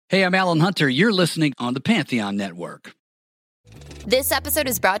Hey, I'm Alan Hunter. You're listening on the Pantheon Network. This episode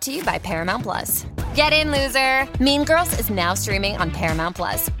is brought to you by Paramount Plus. Get in, loser! Mean Girls is now streaming on Paramount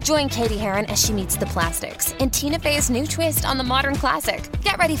Plus. Join Katie Heron as she meets the plastics in Tina Fey's new twist on the modern classic.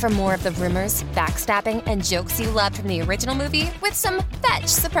 Get ready for more of the rumors, backstabbing, and jokes you loved from the original movie with some fetch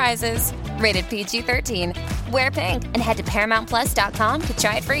surprises. Rated PG-13. Wear pink and head to ParamountPlus.com to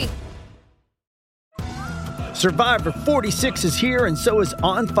try it free. Survivor 46 is here, and so is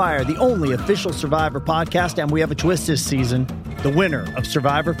On Fire, the only official Survivor podcast, and we have a twist this season. The winner of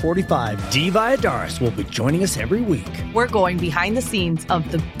Survivor 45, Dee Valladares, will be joining us every week. We're going behind the scenes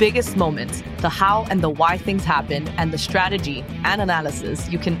of the biggest moments, the how and the why things happen, and the strategy and analysis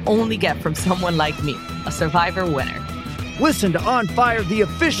you can only get from someone like me, a Survivor winner. Listen to On Fire, the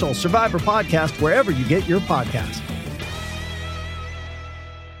official Survivor podcast, wherever you get your podcasts.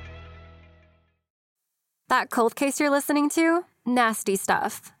 That cold case you're listening to? Nasty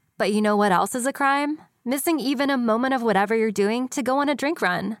stuff. But you know what else is a crime? Missing even a moment of whatever you're doing to go on a drink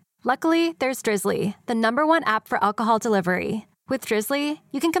run. Luckily, there's Drizzly, the #1 app for alcohol delivery. With Drizzly,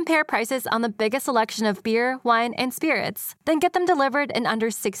 you can compare prices on the biggest selection of beer, wine, and spirits, then get them delivered in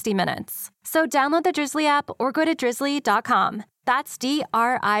under 60 minutes. So download the Drizzly app or go to drizzly.com. That's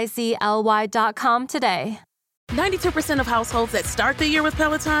DRIZLY.com today. 92% of households that start the year with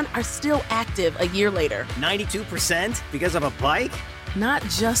Peloton are still active a year later. 92% because of a bike? Not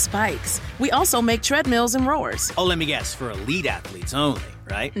just bikes. We also make treadmills and rowers. Oh, let me guess, for elite athletes only,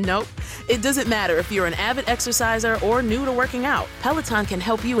 right? Nope. It doesn't matter if you're an avid exerciser or new to working out. Peloton can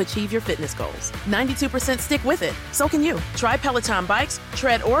help you achieve your fitness goals. 92% stick with it. So can you. Try Peloton bikes,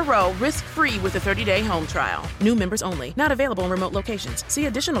 tread, or row risk-free with a 30-day home trial. New members only. Not available in remote locations. See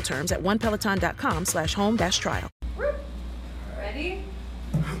additional terms at onepeloton.com/home-trial. Ready?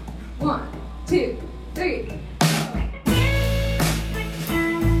 1, 2, 3.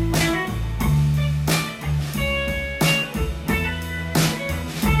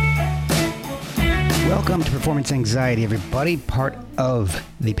 Welcome to Performance Anxiety, everybody, part of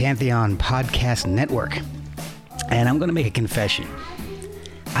the Pantheon Podcast Network. And I'm going to make a confession.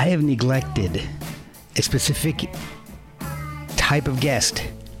 I have neglected a specific type of guest.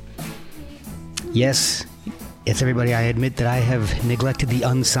 Yes, it's everybody, I admit that I have neglected the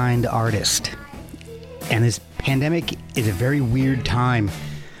unsigned artist. And this pandemic is a very weird time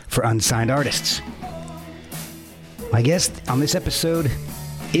for unsigned artists. My guest on this episode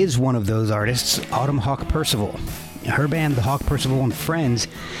is one of those artists, Autumn Hawk Percival. Her band, The Hawk Percival and Friends,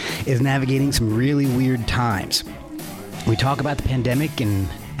 is navigating some really weird times. We talk about the pandemic and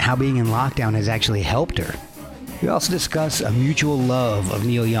how being in lockdown has actually helped her. We also discuss a mutual love of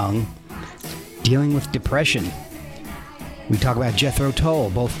Neil Young, dealing with depression. We talk about Jethro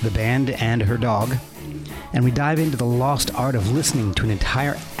Tull, both the band and her dog. And we dive into the lost art of listening to an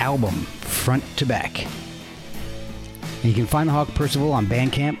entire album front to back. And you can find The Hawk Percival on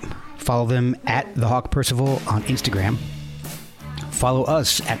Bandcamp. Follow them at The Hawk Percival on Instagram. Follow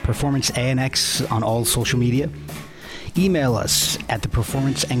us at Performance ANX on all social media. Email us at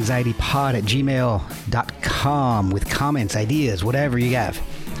theperformanceanxietypod@gmail.com with comments, ideas, whatever you have.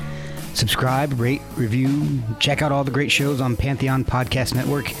 Subscribe, rate, review, check out all the great shows on Pantheon Podcast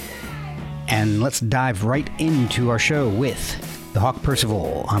Network. And let's dive right into our show with The Hawk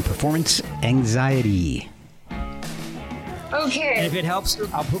Percival on Performance Anxiety. Okay. And if it helps,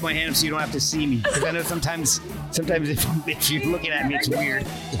 I'll put my hand up so you don't have to see me. Because I know sometimes if you're looking at me, it's weird.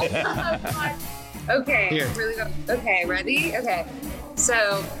 Okay. Here. Really go. Okay, ready? Okay.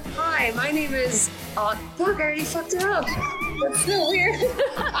 So, hi, my name is... Look, I already fucked it up. That's so weird.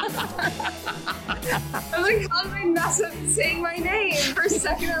 I'm like, how did I mess up saying my name? For a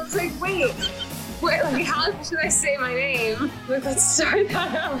second, I was like, wait, like, how should I say my name? Like, let's start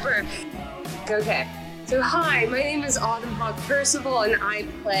that over. Okay. So hi, my name is Autumn Hawk Percival, and I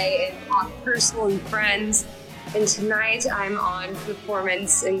play in Hawk Percival and Friends. And tonight I'm on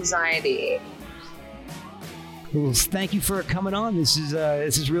Performance Anxiety. Well, thank you for coming on. This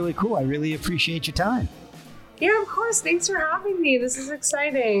is really cool. I really appreciate your time. Yeah, of course. Thanks for having me. This is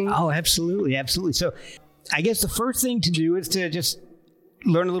exciting. Oh, absolutely, absolutely. So, I guess the first thing to do is to just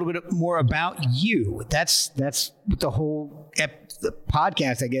learn a little bit more about you. That's what the whole the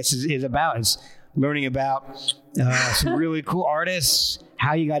podcast, I guess, is about. Is learning about some really cool artists,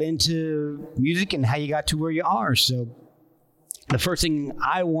 how you got into music, and how you got to where you are. So the first thing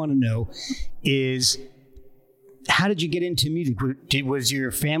I want to know is, how did you get into music? Was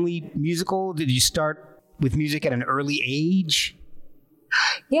your family musical? Did you start with music at an early age?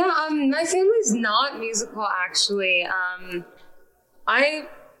 Yeah, my family's not musical, actually. I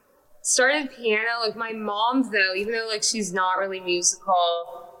started piano. Like, my mom, though, even though, like, she's not really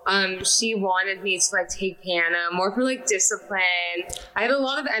musical, she wanted me to like take piano more for like discipline. I had a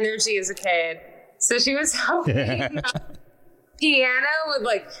lot of energy as a kid, so she was hoping piano would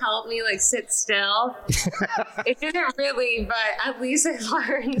like help me like sit still. It didn't really, but at least I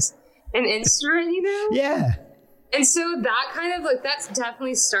learned an instrument, you know? Yeah. And so that kind of like, that's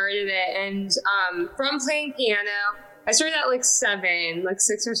definitely started it. And from playing piano, I started at like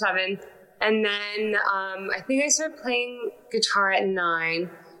 6 or 7. And then I think I started playing guitar at 9.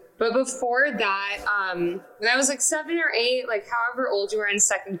 But before that, when I was like 7 or 8, like however old you were in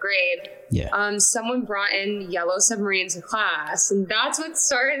 2nd grade, someone brought in Yellow Submarine to class. And that's what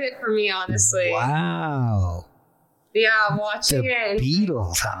started it for me, honestly. Wow. Yeah, watching the it.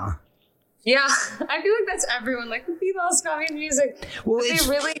 Beatles, huh? Yeah, I feel like that's everyone. Like the Beatles got me into music. Well, they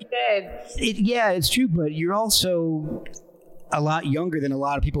really did. It's true, but you're also a lot younger than a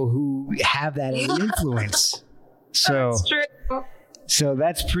lot of people who have that as an influence. So that's true. So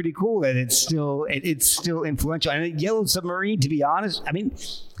that's pretty cool that it's still influential. And Yellow Submarine, to be honest, I mean,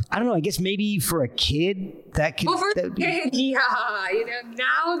 I don't know. I guess maybe for a kid that could. Well, for a kid, yeah. You know,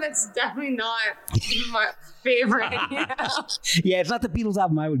 now that's definitely not my favorite. You know? Yeah, it's not the Beatles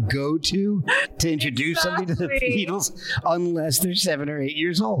album I would go to introduce somebody to the Beatles unless they're 7 or 8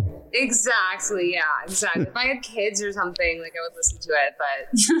 years old. Exactly. Yeah. Exactly. If I had kids or something, like I would listen to it.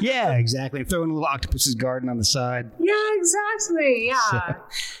 But yeah, exactly. Throw in a little Octopus's Garden on the side. Yeah. Exactly. Yeah.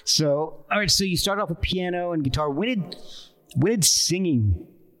 So all right. So you started off with piano and guitar. When did singing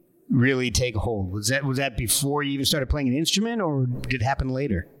really take hold? Was that before you even started playing an instrument, or did it happen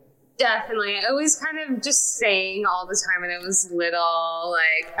later? Definitely. I always kind of just sang all the time when I was little.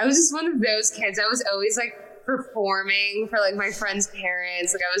 Like, I was just one of those kids. I was always like performing for like my friends'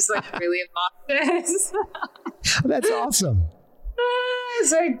 parents. Like, I was like really obnoxious. That's awesome.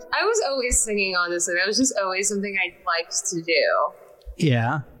 So I was always singing, honestly. That was just always something I liked to do.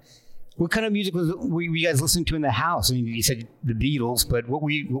 Yeah. What kind of music were you guys listening to in the house? I mean, you said the Beatles, but what were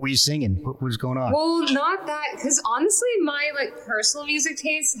you singing? What was going on? Well, not that, because honestly, my like personal music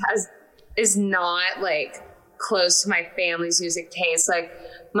taste is not like close to my family's music taste. Like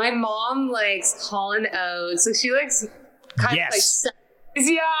my mom likes Hall & Oates. Like she likes kind of like,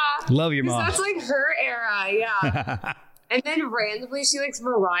 yeah, love your mom. That's like her era, yeah. And then randomly, she likes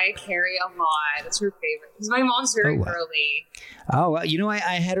Mariah Carey a lot. That's her favorite. Because my mom's very girly. Oh, well, you know, I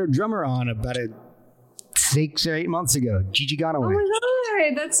had her drummer on about 6 or 8 months ago, Gigi Ganaway. Oh my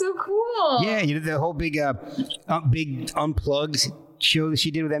God, that's so cool. Yeah, you did the whole big Unplugged show that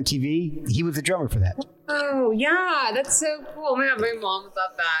she did with MTV. He was the drummer for that. Oh, yeah, that's so cool. Oh my God, my mom would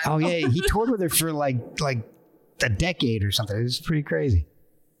love that. Oh, yeah, he toured with her for like a decade or something. It was pretty crazy.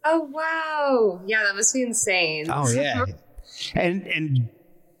 Oh, wow. Yeah, that must be insane. Oh, yeah. And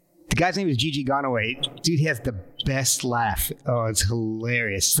the guy's name is Gigi Ganaway. Dude, he has the best laugh. Oh, it's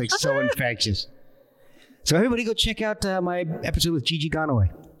hilarious. It's like so infectious. So everybody go check out my episode with Gigi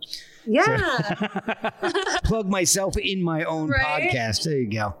Ganaway. Yeah. So, plug myself in my own podcast. There you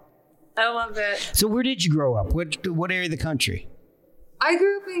go. I love it. So where did you grow up? What area of the country? I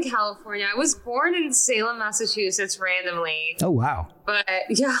grew up in California. I was born in Salem, Massachusetts, randomly. Oh, wow. But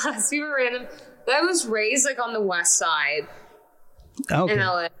yeah, super random. But I was raised like on the west side in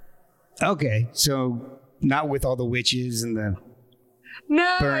LA. Okay, so not with all the witches and the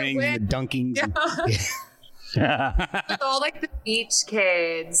burnings and the dunkings. Yeah. With all like the beach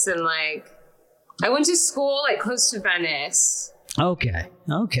kids and like I went to school like close to Venice. Okay.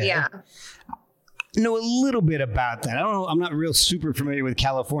 Yeah. Know a little bit about that. I don't know. I'm not real super familiar with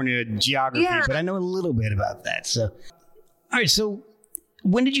California geography, but I know a little bit about that. So, all right. So,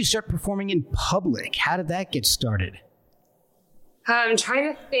 when did you start performing in public? How did that get started? I'm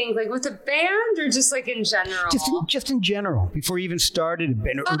trying to think, like with a band or just like in general? Just in general, before you even started a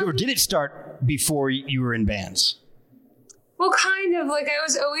band, or did it start before you were in bands? Well, kind of. Like I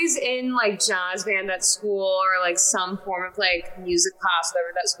was always in like jazz band at school or like some form of like music class,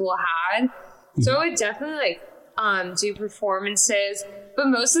 whatever that school had. So I would definitely like do performances, but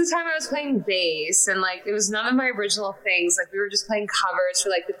most of the time I was playing bass and like it was none of my original things. Like we were just playing covers for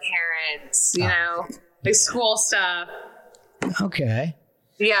like the parents, you know, like school stuff. Okay.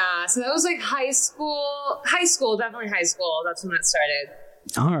 Yeah, so that was like high school, definitely high school. That's when it started.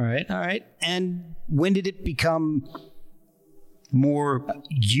 All right. And when did it become more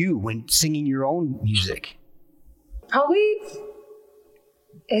you when singing your own music? Probably.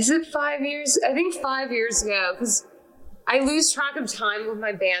 Is it 5 years? I think 5 years ago, because I lose track of time when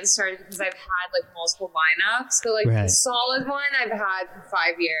my band started because I've had like multiple lineups. But like the solid one I've had for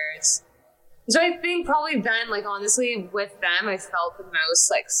 5 years. So I think probably then, like honestly, with them, I felt the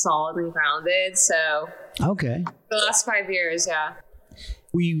most like solid and grounded. So okay, the last 5 years, yeah.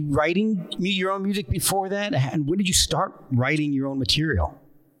 Were you writing your own music before that? And when did you start writing your own material?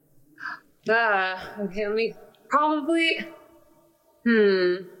 Okay, let me probably,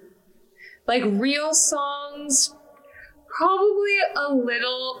 like real songs, probably a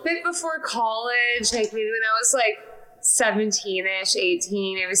little bit before college, like maybe when I was like 17-ish,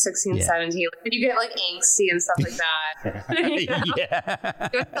 18, maybe 16, 17. When you get like angsty and stuff like that.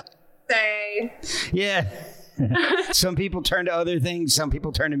 Yeah. Yeah. Some people turn to other things. Some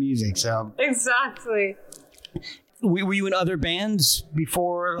people turn to music. So exactly. Were you in other bands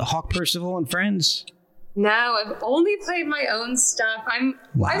before Hawk Percival and Friends? No, I've only played my own stuff. I'm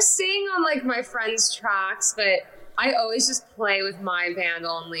singing on like my friends' tracks, but I always just play with my band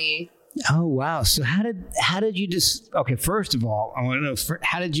only. Oh wow! So how did you just? Okay, first of all, I want to know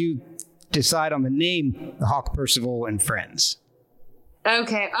how did you decide on the name Hawk Percival and Friends?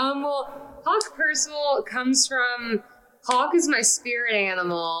 Okay, well, Hawk Percival comes from Hawk is my spirit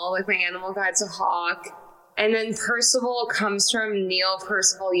animal, like my animal guide's a hawk. And then Percival comes from Neil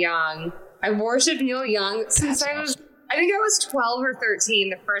Percival Young. I worshiped Neil Young since I think I was 12 or 13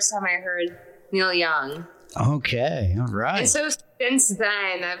 the first time I heard Neil Young. Okay, all right. And so since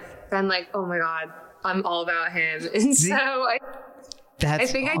then, I've been like, oh my God, I'm all about him. And so I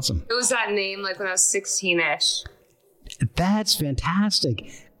think awesome. I chose that name like when I was 16-ish. That's fantastic.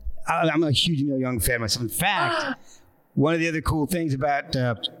 I'm a huge Neil Young fan myself. In fact, one of the other cool things about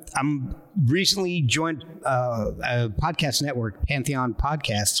I'm recently joined a podcast network, Pantheon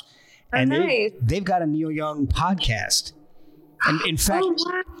Podcasts, and they've got a Neil Young podcast. And in fact,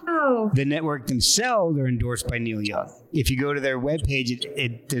 the network themselves are endorsed by Neil Young. If you go to their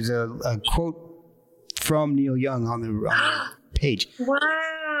webpage, there's a quote from Neil Young on their page.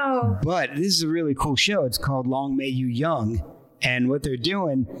 Wow! But this is a really cool show. It's called Long May You Young. And what they're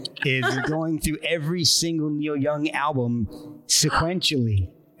doing is they're going through every single Neil Young album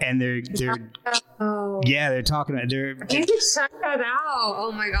sequentially. And they're talking about you can check that out.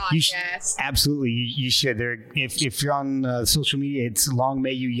 Oh my God, yes. Absolutely, you should. If you're on social media, it's Long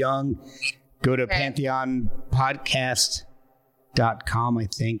May You Young. Go to pantheonpodcast.com, I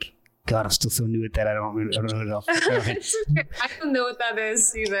think. God, I'm still so new at that. I don't know it all. I don't know what that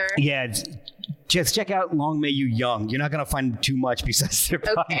is either. Yeah, just check out Long May You Young. You're not going to find too much besides their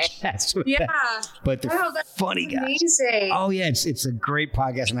podcast. Yeah. But they're funny guys. Amazing. Oh, yeah. It's a great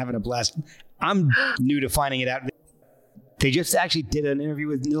podcast. I'm having a blast. I'm new to finding it out. They just actually did an interview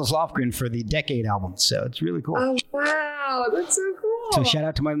with Nils Lofgren for the Decade album. So it's really cool. Oh, wow. That's so cool. So shout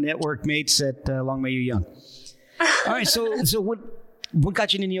out to my network mates at Long May You Young. All right. So what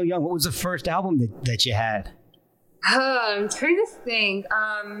got you into Neil Young? What was the first album that you had? I'm trying to think.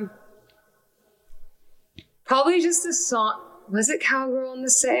 Probably just a song. Was it Cowgirl in the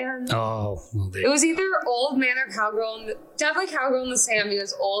Sand? Oh, well, it was either Old Man or Cowgirl. Definitely Cowgirl in the Sand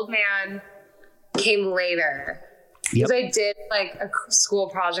because Old Man came later. Because I did like a school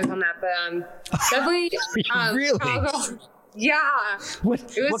project on that, but definitely really? Cowgirl. Yeah. What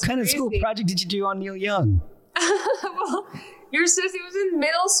kind of school project did you do on Neil Young? Well, your sister was in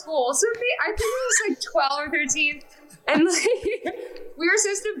middle school, so I think it was like 12 or 13, and like we were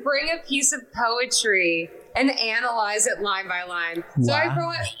supposed to bring a piece of poetry and analyze it line by line. So I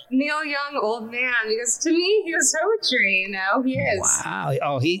brought Neil Young, Old Man, because to me he was poetry. You know, he is. Wow.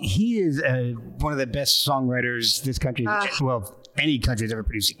 Oh, he is one of the best songwriters this country. Well, any country's ever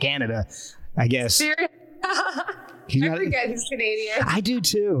produced. Canada, I guess. Seriously? I forget he's Canadian. I do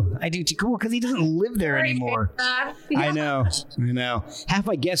too. Cool, because he doesn't live there anymore. Yeah. I know. Half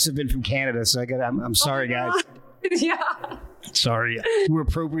my guests have been from Canada, so I'm sorry, guys. Yeah. Sorry. We're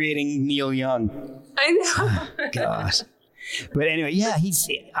appropriating Neil Young. I know. Gosh. But anyway, yeah, he's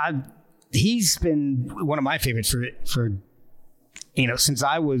been one of my favorites for since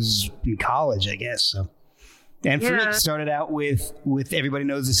I was in college, I guess. So. And for me, it started out with Everybody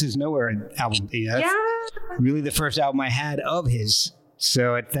Knows This Is Nowhere album. Really the first album I had of his.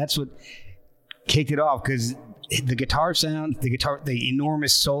 So that's what kicked it off, because the guitar sound, the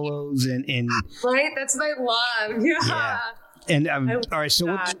enormous solos and right, that's what I love. Yeah. And all right,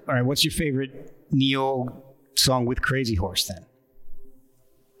 so what's your favorite Neil song with Crazy Horse then?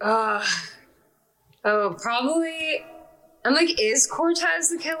 Probably. I'm like, is Cortez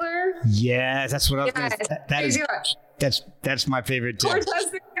the Killer? Yeah, that's what I was. That's my favorite too.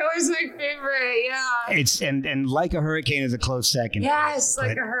 Cortez the Killer is my favorite. Yeah. It's and Like a Hurricane is a close second. Yes,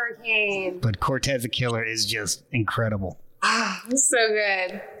 Like a Hurricane. But Cortez the Killer is just incredible. So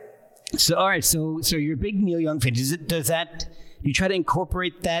good. So all right, so you're a big Neil Young fan. Do you try to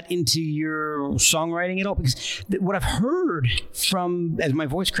incorporate that into your songwriting at all? Because what I've heard from, as my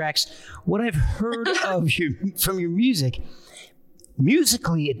voice cracks, what I've heard from your music,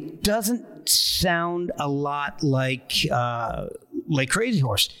 musically, it doesn't sound a lot like Crazy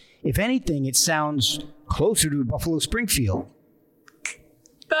Horse. If anything, it sounds closer to Buffalo Springfield.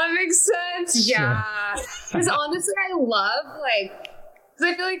 That makes sense. Yeah. Because honestly, I love, because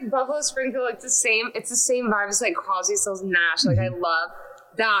I feel like Buffalo Springfield, it's the same vibe as like Crosby, Stills, and Nash. Like, I love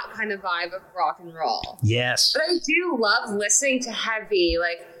that kind of vibe of rock and roll. Yes. But I do love listening to heavy.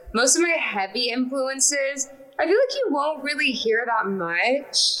 Like, most of my heavy influences, I feel like you won't really hear that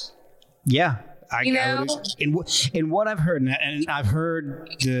much. Yeah. In what I've heard, and I've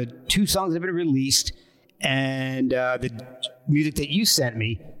heard the 2 songs that have been released and the music that you sent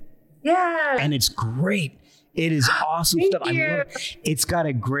me. Yeah. And it's great. It is awesome stuff. You. I love it. It's got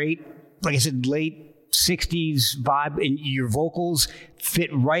a great, like I said, late 60s vibe, and your vocals fit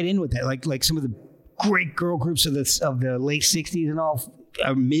right in with that. Like some of the great girl groups of the late 60s and all,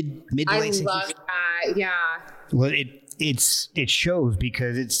 mid to late 60s. I love that. Yeah. Well, it shows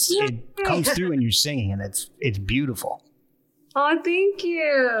because it comes through when you're singing, and it's beautiful. Oh, thank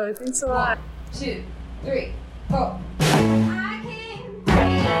you. Thanks a lot. 1, 2, 3, 4. I can't breathe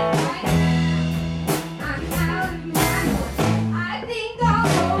right now. I'm out of my mind. I think I'll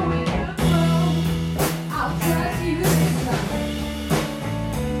go with the flow. I'll trust you this time.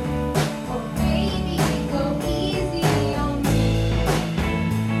 Oh, baby, go easy on me.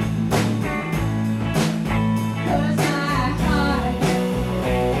 'Cause my heart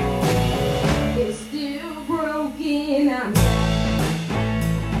is still broken.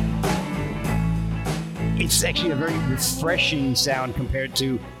 It's actually a very refreshing sound compared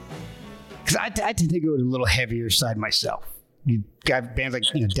to, because I tend to go to a little heavier side myself. You got bands like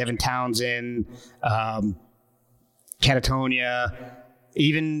Devin Townsend, Catatonia,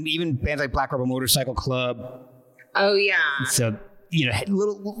 even bands like Black Rebel Motorcycle Club. Oh yeah. So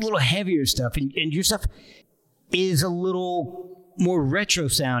little heavier stuff, and your stuff is a little more retro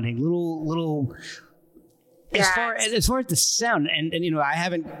sounding, little. As far as the sound, and I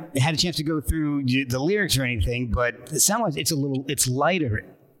haven't had a chance to go through the lyrics or anything, but the sound wise, it's lighter,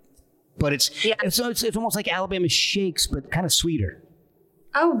 but it's almost like Alabama Shakes, but kind of sweeter.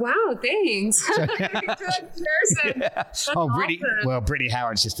 Oh wow, thanks. Yeah. Oh, Brittany. Awesome. Well, Brittany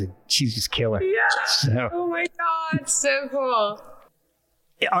Howard's she's just killer. Yeah. So. Oh my God, so cool.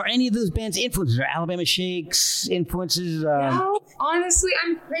 Are any of those bands influences? Are Alabama Shakes influences? No, honestly,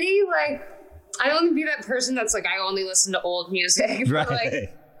 I'm pretty I don't want to be that person that's I only listen to old music. Right. But, I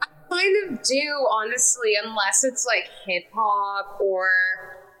kind of do, honestly, unless it's hip hop, or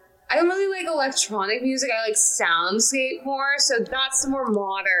I don't really like electronic music. I like soundscape more, so that's the more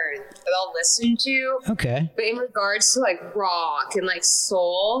modern that I'll listen to. Okay. But in regards to rock and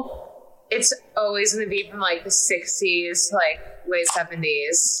soul, it's always going to be from the 60s to late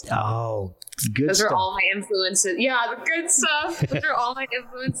 70s. Oh, good Those stuff. are all my influences. Yeah, the good stuff. Those are all my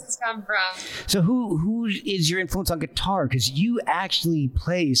influences come from. So who is your influence on guitar? Because you actually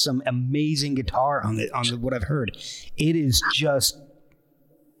play some amazing guitar on what I've heard. It is just,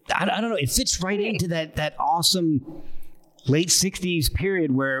 I don't know. It fits right into that awesome late 60s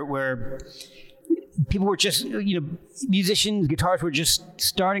period where people were just, musicians, guitarists were just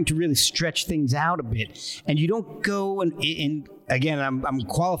starting to really stretch things out a bit. And you don't go and again, I'm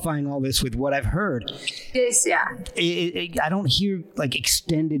qualifying all this with what I've heard. Yes, yeah. I don't hear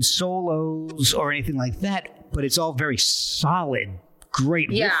extended solos or anything like that, but it's all very solid, great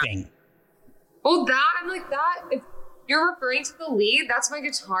riffing. Well, I'm that. If you're referring to the lead, that's my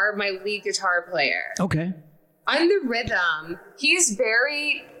lead guitar player. Okay. I'm the rhythm.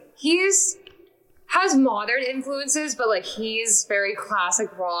 Has modern influences, but he's very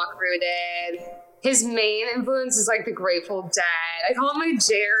classic rock rooted. His main influence is the Grateful Dead. I call him my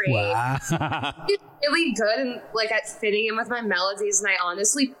Jerry. Wow. He's really good and at fitting in with my melodies. And I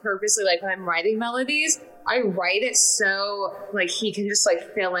honestly purposely when I'm writing melodies, I write it so he can just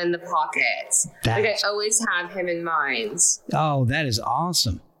fill in the pockets. I always have him in mind. Oh, that is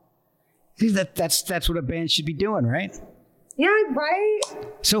awesome. See, that's what a band should be doing, right? Yeah, right.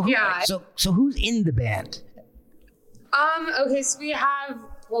 So who's in the band? Okay, so we have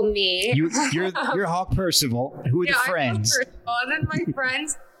me. You're Hawk Percival. Who are the friends? I'm Percival, and then my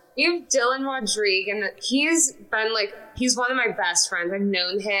friends. We have Dylan Rodrigue, and he's been he's one of my best friends. I've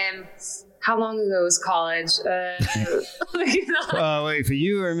known him. How long ago was college? Oh, wait, for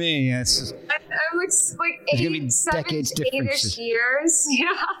you or me? Yes. I'm 8-ish years.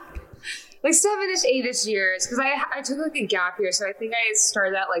 Yeah. 7-ish, 8-ish years, because I took a gap year, so I think I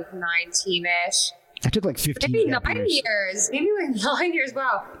started at 19-ish. I took 15 maybe gap 9 years. Maybe 9 years.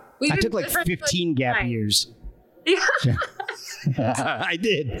 Wow. I took 15 gap years. Yeah. I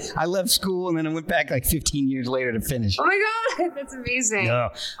did. I left school and then I went back like 15 years later to finish. Oh my God, that's amazing. No.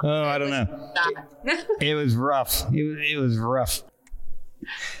 Oh, I don't know. It was rough. It was rough.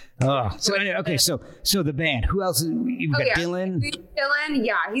 Oh, so anyway, okay. So the band. Who else? You've got Dylan. Dylan,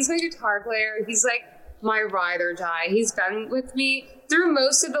 yeah, he's my guitar player. He's like my ride or die. He's been with me through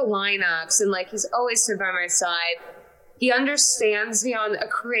most of the lineups, and like he's always stood by my side. He understands me on a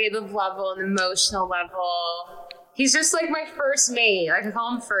creative level, an emotional level. He's just like my first mate. Like I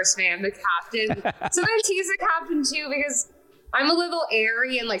call him first mate. I'm the captain. Sometimes he's the captain too because I'm a little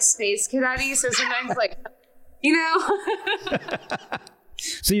airy and like space cadet-y. So sometimes like, you know.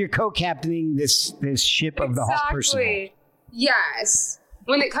 So you're co-captaining this ship of the Hoff Personal. Yes.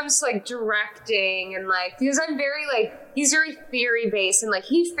 When it comes to like directing and like, because I'm very like, he's very theory based and like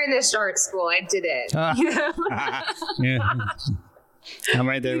he finished art school. I did it. You know? Yeah. I'm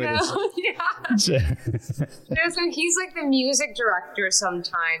right there with you. Yeah. So he's like the music director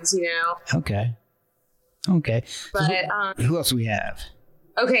sometimes, you know? Okay. But who else do we have?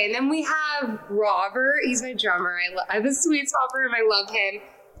 Okay, and then we have Robert. He's my drummer. I have a sweet spot for him. I love him.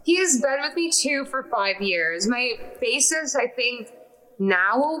 He has been with me too for 5 years. My bassist, I think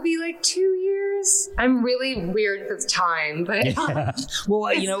now will be like 2 years. I'm really weird with time, but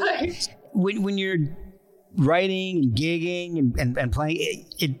well, you know, when you're writing and gigging and playing,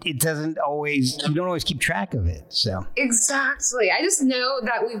 it doesn't always, you don't always keep track of it. So exactly. I just know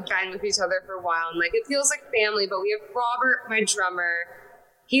that we've been with each other for a while, and like it feels like family. But we have Robert, my drummer.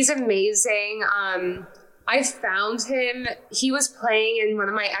 He's amazing. I found him. He was playing in one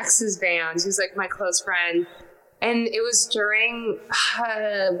of my ex's bands. He's like my close friend. And it was during,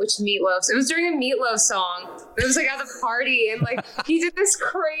 which Meatloaf? It was during a Meatloaf song. It was like at a party. And like, he did this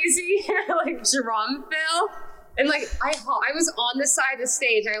crazy like drum fill. And like, I was on the side of the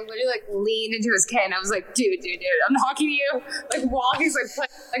stage. I literally like leaned into his kit. And I was like, dude, I'm talking to you. Like while he's like playing,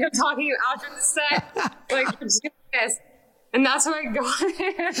 like I'm talking to you after the set. Like, we're doing this. And that's how I got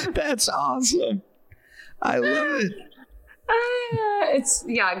it. That's awesome. I love it. It's,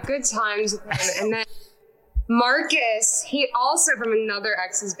 good times with him. And then Marcus, he also from another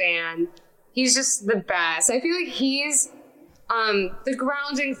ex's band. He's just the best. I feel like he's the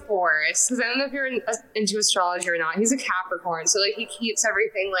grounding force. Because I don't know if you're into astrology or not. He's a Capricorn. So, like, he keeps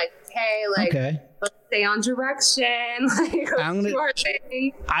everything like, hey, like, let's stay on direction. Like, let's do our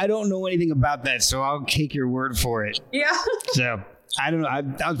thing. I don't know anything about that, so I'll take your word for it. Yeah. So, I don't know. I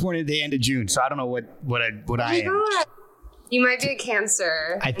was born at the end of June, so I don't know what I am. God. You might be a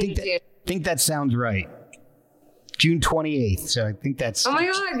Cancer. I think that sounds right. June 28th, so I think that's... Oh my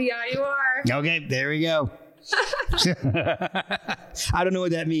God, yeah, you are. Okay, there we go. I don't know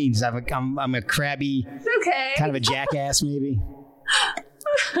what that means. I'm a crabby, kind of a jackass, maybe.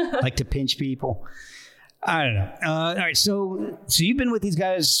 Like to pinch people. I don't know. All right, so you've been with these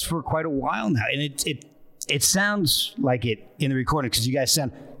guys for quite a while now, and it sounds like it in the recording because you guys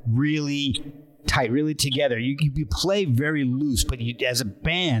sound really tight, really together. You play very loose, but as a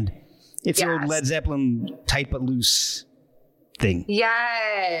band, it's an old Led Zeppelin tight but loose thing.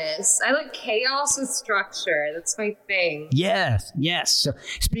 Yes. I like chaos with structure. That's my thing. Yes. So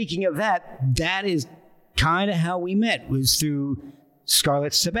speaking of that is kind of how we met, was through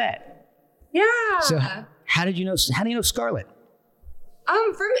Scarlett Sabat. Yeah. So how do you know Scarlett?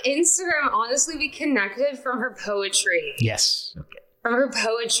 From Instagram, honestly, we connected from her poetry. Yes. Okay. From her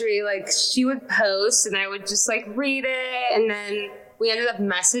poetry, like she would post and I would just like read it, and then we ended up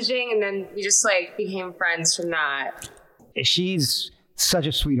messaging, and then we just like became friends from that. She's such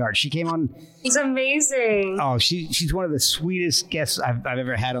a sweetheart. She came on. She's amazing. Oh, she's one of the sweetest guests I've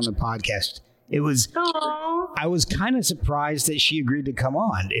ever had on the podcast. It was. Aww. I was kind of surprised that she agreed to come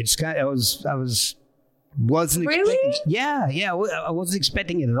on. Wasn't really? Expecting. Yeah. I wasn't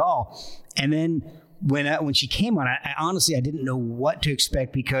expecting it at all. And then when she came on, I honestly didn't know what to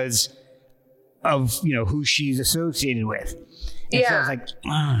expect because of who she's associated with. And so I was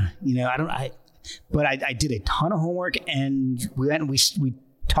like, but I did a ton of homework, and we went and we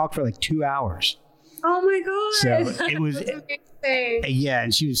talked for like 2 hours. Oh my God. So it was amazing. Yeah,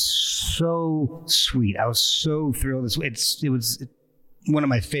 and she was so sweet. I was so thrilled. It was one of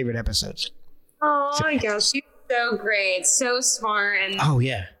my favorite episodes. Oh my gosh, she's so great, so smart, and oh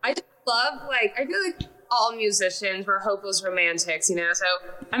yeah. I just love I feel like all musicians were hopeless romantics, so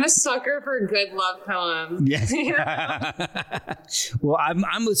I'm a sucker for a good love poem. Yeah. Well,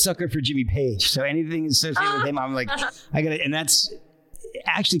 I'm a sucker for Jimmy Page, so anything associated with him, I'm like, I gotta, and that's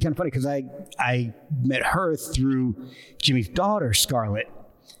actually kind of funny because I met her through Jimmy's daughter, Scarlett.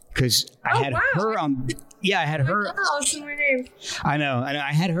 because I had her on. Yeah, I had her. My name. I know.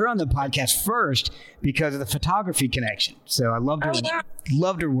 I had her on the podcast first because of the photography connection. So I loved her,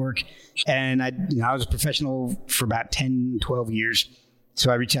 loved her work. And I was a professional for about 10, 12 years.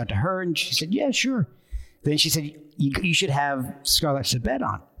 So I reached out to her and she said, yeah, sure. Then she said, you should have Scarlett Sabet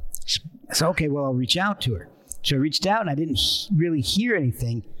on. I said, okay, well, I'll reach out to her. So I reached out and I didn't really hear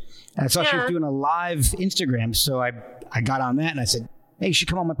anything. And I saw she was doing a live Instagram. So I got on that and I said, hey, you should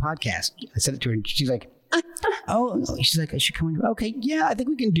come on my podcast. I said it to her and she's like, she's like, I should come on. Okay, yeah, I think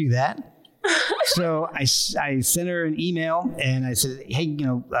we can do that. So I sent her an email and I said, hey,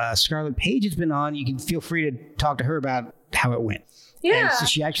 Scarlett Page has been on. You can feel free to talk to her about how it went. Yeah. And so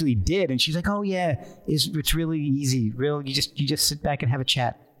she actually did. And she's like, oh, yeah, it's really easy. You just sit back and have a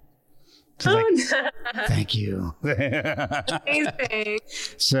chat. So thank you. Amazing.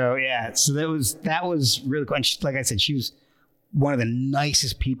 So, yeah, that was really cool. And like I said, she was one of the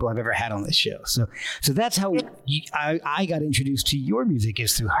nicest people I've ever had on this show. So that's how I got introduced to your music,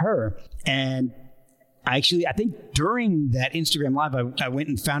 is through her. And I think during that Instagram Live, I went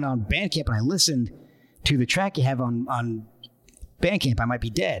and found on Bandcamp and I listened to the track you have on Bandcamp, I Might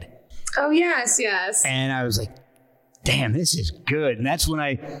Be Dead. Oh, yes. And I was like, damn, this is good. And that's when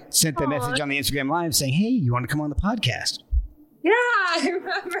I sent the message on the Instagram Live saying, hey, you want to come on the podcast? Yeah, I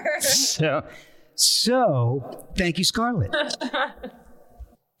remember. So, thank you, Scarlett.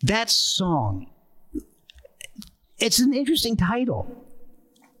 That song, it's an interesting title.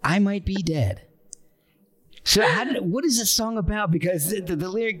 I Might Be Dead. So, what is this song about? Because the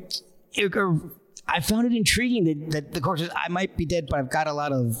lyrics, I found it intriguing that the chorus is, I might be dead, but I've got a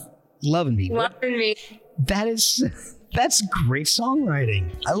lot of love in me. Love in me. That's great songwriting.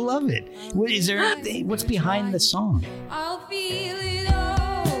 I love it. What's behind the song? I'll feel it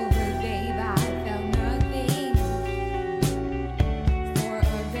over, babe. I felt nothing for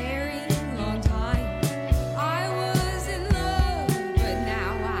a very long time. I was in love, but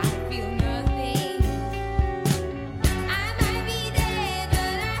now I feel nothing. I might be dead, but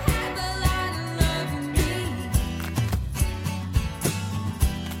I have a lot of love in me.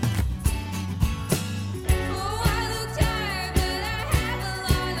 Oh, I look tired, but I have a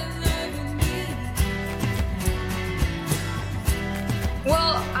lot of love in me.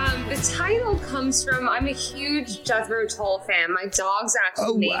 Well, the title comes from, I'm a huge Jethro Tull fan. My dog's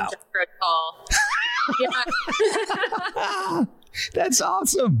actually named Jethro Tull. Yeah. That's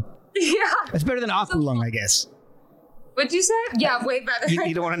awesome. Yeah. That's better than Aqualung, I guess. What'd you say? Yeah, way better.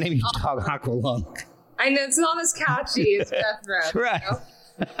 You don't want to name your dog Aqualung. I know, it's not as catchy as Jethro. Right.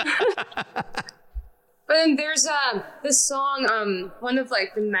 But then there's this song, one of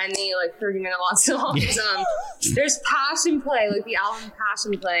like the many 30-minute long songs. There's Passion Play, like the album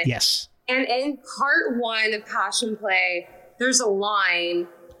Passion Play. Yes. And in part 1 of Passion Play, there's a line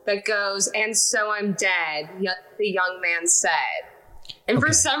that goes, "And so I'm dead," the young man said. And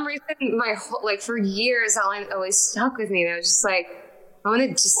for some reason, for years, that line always stuck with me. And I was just like, I want to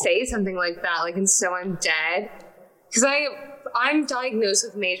just say something like that, and so I'm dead. Because I'm diagnosed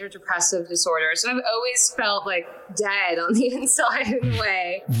with major depressive disorder, so I've always felt like dead on the inside in a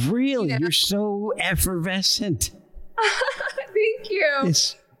way. Really? You're so effervescent. Thank you.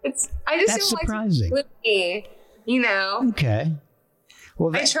 That's surprising. Like gloomy, Okay.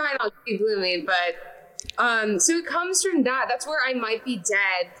 Well, I try not to be gloomy, but so it comes from that. That's where I Might Be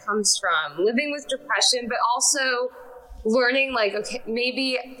Dead comes from. Living with depression, but also learning okay,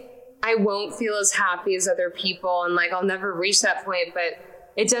 maybe I won't feel as happy as other people, and I'll never reach that point, but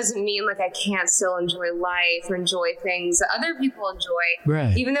it doesn't mean I can't still enjoy life or enjoy things that other people enjoy.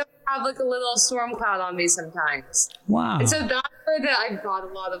 Right. Even though I have a little storm cloud on me sometimes. Wow. And so that's where I've got a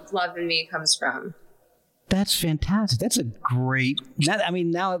lot of love in me comes from. That's fantastic. That's a great, now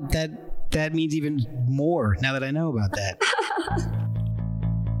that means even more now that I know about that.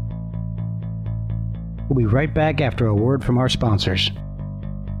 We'll be right back after a word from our sponsors.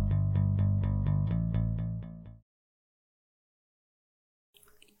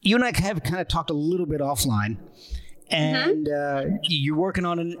 You and I have kind of talked a little bit offline, and you're working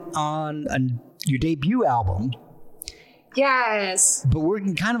on your debut album. Yes. But we're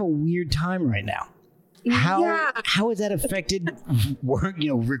in kind of a weird time right now. How has that affected work,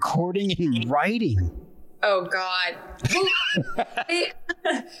 recording and writing? Oh God.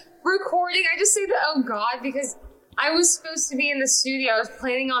 Recording, I just say oh God, because I was supposed to be in the studio. I was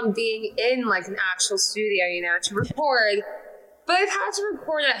planning on being in an actual studio, to record. But I've had to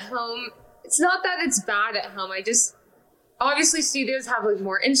record at home. It's not that it's bad at home. Obviously studios have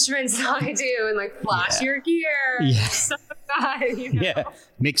more instruments than I do and flashier gear and stuff like that. Yeah,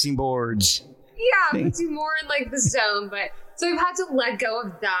 mixing boards. Yeah, puts you more in the zone. But So I've had to let go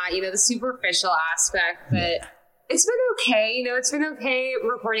of that, the superficial aspect, but it's been okay. It's been okay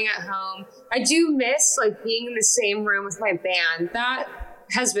recording at home. I do miss being in the same room with my band. That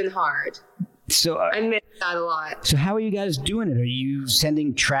has been hard. So I miss that a lot. So how are you guys doing it? Are you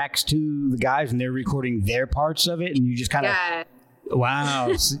sending tracks to the guys and they're recording their parts of it, and you just kind of? Yeah.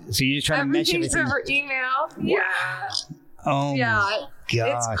 Wow. So you're just trying to mesh everything. Everything's over email. Yeah. Oh yeah. my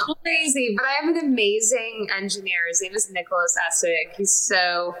God. It's crazy, but I have an amazing engineer. His name is Nicholas Essig.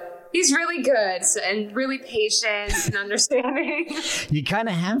 He's really good and really patient and understanding. You kind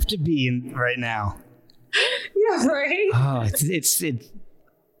of have to be right now. Yeah, right. Oh,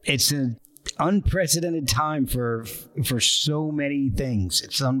 it's an unprecedented time for so many things.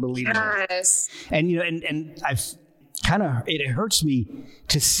 It's unbelievable. Yes. And and I've it hurts me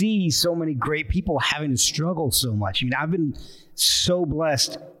to see so many great people having to struggle so much. I mean, I've been so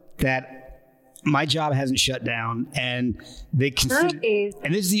blessed that my job hasn't shut down, and they consider,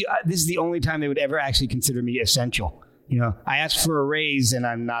 and this is the only time they would ever actually consider me essential. I asked for a raise, and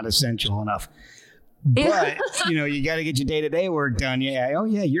I'm not essential enough. But you got to get your day-to-day work done. Yeah. Oh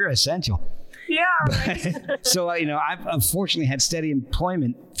yeah, you're essential. Yeah. Right. So I've unfortunately had steady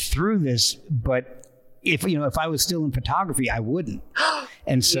employment through this, but if I was still in photography, I wouldn't.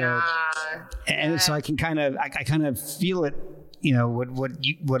 And so, so I can kind of feel it.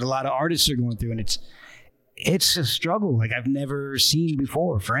 What a lot of artists are going through, and it's a struggle like I've never seen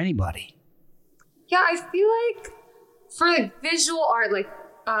before for anybody. Yeah, I feel like for visual art,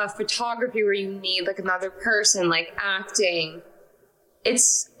 photography, where you need another person, acting,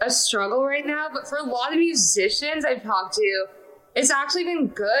 it's a struggle right now. But for a lot of musicians I've talked to, it's actually been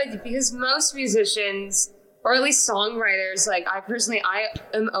good, because most musicians, or at least songwriters, I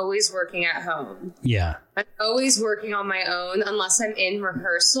am always working at home. Yeah. I'm always working on my own unless I'm in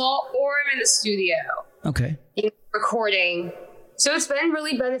rehearsal or I'm in the studio. Okay. Recording. So it's been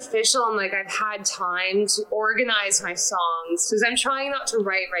really beneficial, and I've had time to organize my songs, because I'm trying not to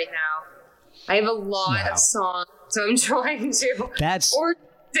write right now. I have a lot of songs, so I'm trying to organize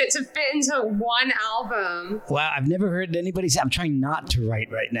it to fit into one album. Wow, I've never heard anybody say I'm trying not to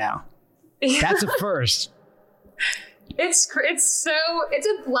write right now. Yeah. That's a first. It's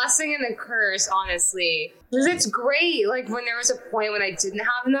a blessing and a curse, honestly. Because it's great. When there was a point when I didn't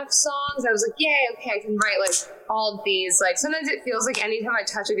have enough songs, I was like, yay, okay, I can write all of these. Sometimes it feels like anytime I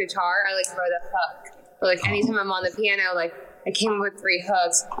touch a guitar, I write a hook. Or anytime I'm on the piano, I came up with 3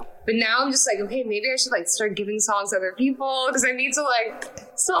 hooks. But now I'm just okay, maybe I should start giving songs to other people, because I need to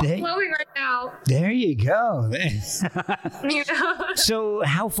stop flowing right now. There you go. So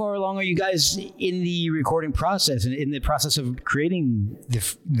how far along are you guys in the recording process and in the process of creating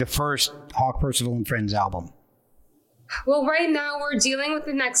the first Hawk Percival and Friends album? Well, right now we're dealing with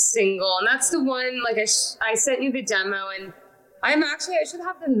the next single, and that's the one, I sent you the demo, and I should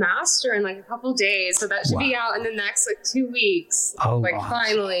have the master in a couple days, so that should be out in the next 2 weeks. Oh,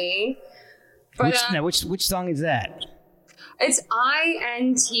 finally. But which song is that? It's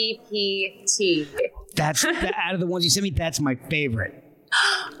INTPT. That's out of the ones you sent me. That's my favorite.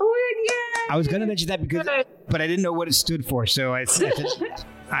 Oh yeah. I was gonna mention that but I didn't know what it stood for, so I said,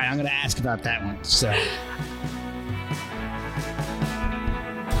 I'm gonna ask about that one. So.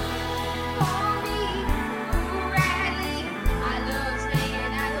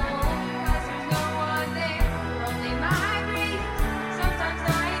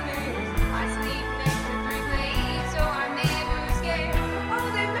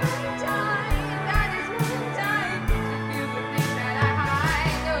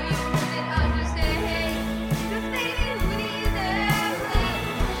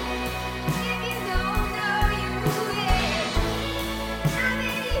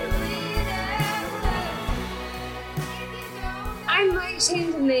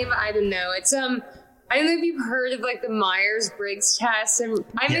 Change the name. I don't know. It's I don't know if you've heard of the Myers-Briggs test, and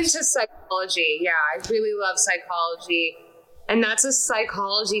I'm into psychology. Yeah, I really love psychology, and that's a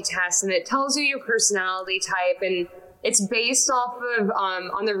psychology test, and it tells you your personality type, and it's based off of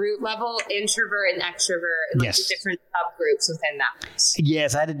on the root level, introvert and extrovert, and the different subgroups within that.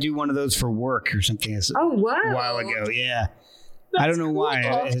 Yes, I had to do one of those for work or something. Oh wow! A while ago, yeah. That's I don't know cool.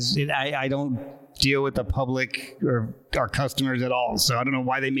 why. I don't deal with the public or our customers at all, so I don't know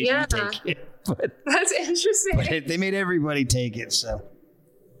why they made me take it. But that's interesting. But they made everybody take it, so.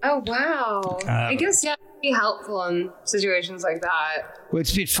 Oh wow! I guess it'd be helpful in situations like that. Well,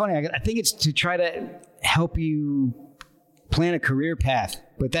 it's funny. I think it's to try to help you plan a career path,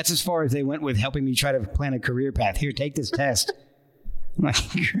 but that's as far as they went with helping me try to plan a career path. Here, take this test. I'm like,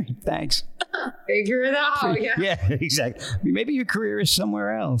 great, thanks. Figure it out. Yeah. Yeah, exactly. Maybe your career is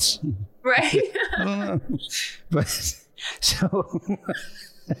somewhere else. Right. I don't know. But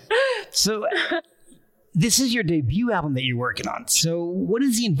So this is your debut album that you're working on. So what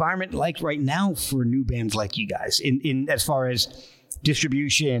is the environment like right now for new bands like you guys in as far as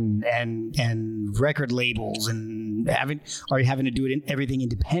distribution and record labels and are you having to do everything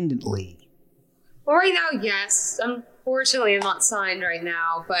independently? Well, right now, yes. Unfortunately, I'm not signed right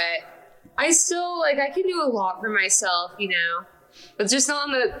now, but I still, I can do a lot for myself, but just not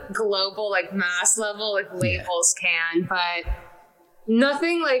on the global, mass level, labels can, but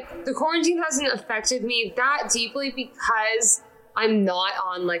nothing, the quarantine hasn't affected me that deeply because I'm not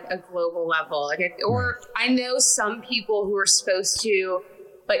on, a global level. I know some people who are supposed to,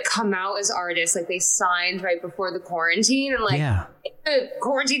 come out as artists, they signed right before the quarantine, and, if the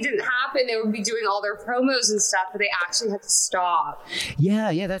quarantine didn't happen, they would be doing all their promos and stuff, but they actually had to stop.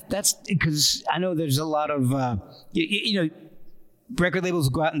 Yeah, that's because I know there's a lot of, record labels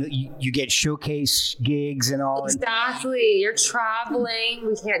go out and you get showcase gigs and all. Exactly. You're traveling.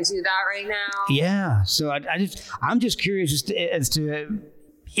 We can't do that right now. Yeah. So I'm just curious as to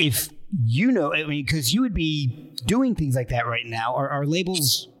if because you would be doing things like that right now. Are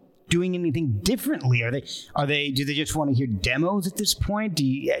labels doing anything differently? Do they just want to hear demos at this point? Are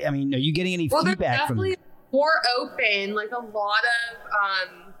you getting any feedback from them? They're definitely more open. A lot of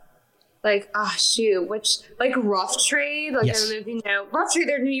Rough Trade. Yes. I don't know if you know Rough Trade.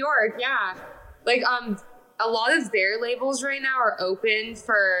 They're New York. Yeah. A lot of their labels right now are open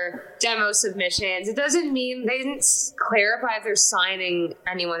for demo submissions. It doesn't mean they didn't clarify if they're signing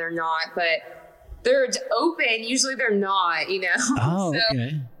anyone or not, but they're open. Usually they're not, Oh, so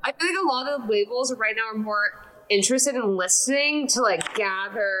okay. I feel like a lot of labels right now are more interested in listening to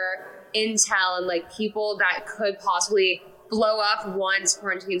gather intel and people that could possibly blow up once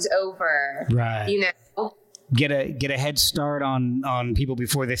quarantine's over. Right. Get a head start on people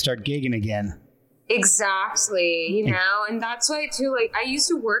before they start gigging again. Exactly, and that's why too, I used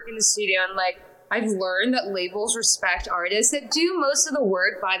to work in the studio and I've learned that labels respect artists that do most of the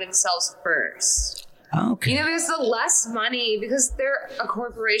work by themselves first. Okay. There's the less money because they're a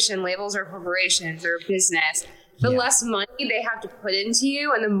corporation. Labels are corporations, they're a business. The less money they have to put into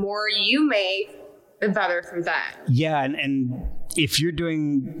you and the more you make, the better for them. Yeah, and if you're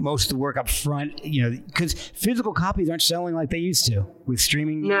doing most of the work up front, because physical copies aren't selling like they used to with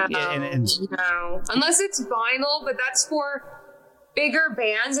streaming. No, unless it's vinyl, but that's for bigger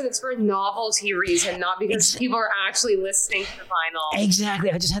bands and it's for novelty reason, not because people are actually listening to vinyl.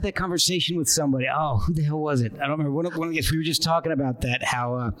 Exactly. I just had that conversation with somebody. Oh, who the hell was it? I don't remember. One of the guys, we were just talking about that,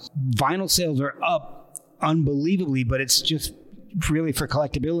 how vinyl sales are up unbelievably, but it's just really for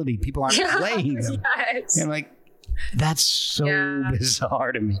collectability. People aren't playing them. Yes. And that's so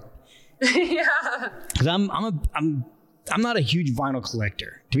bizarre to me. Yeah. Because I'm not a huge vinyl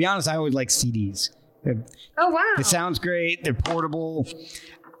collector. To be honest, I always like CDs. Oh wow! It sounds great. They're portable,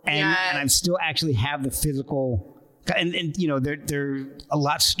 and I still actually have the physical. And they're a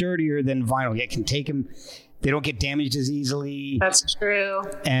lot sturdier than vinyl. You can take them. They don't get damaged as easily. That's true.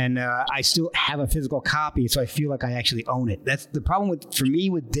 And I still have a physical copy, so I feel like I actually own it. That's the problem for me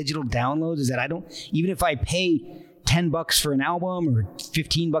with digital downloads is that I don't, even if I pay $10 for an album or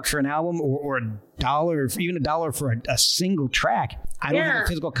 $15 for an album or $1 or even $1 for a single track, I don't have a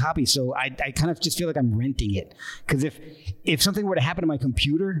physical copy. So I kind of just feel like I'm renting it. Because if something were to happen to my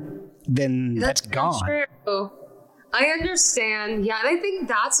computer, then that's gone. True. I understand. Yeah, and I think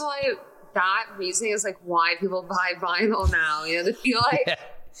that's why that reasoning is why people buy vinyl now. They feel like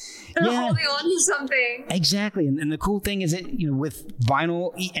they're holding on to something. Exactly. And the cool thing is that, with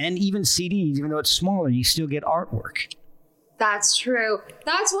vinyl and even CDs, even though it's smaller, you still get artwork. That's true.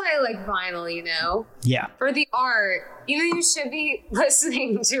 That's why I like vinyl, Yeah. For the art. You should be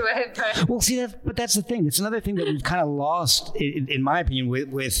listening to it. But well, see, that's the thing. It's another thing that we've kind of lost, in my opinion,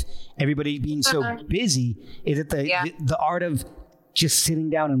 with everybody being so busy, is that the art of just sitting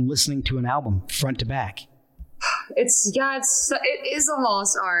down and listening to an album front to back. It is a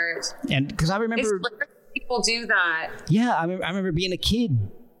lost art. And because I remember people do that. Yeah, I remember being a kid,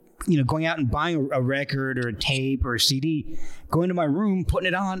 going out and buying a record or a tape or a CD, going to my room, putting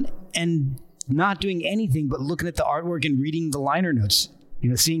it on, and not doing anything but looking at the artwork and reading the liner notes.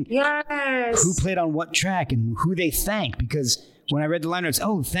 Seeing who played on what track and who they thanked. Because when I read the liner notes,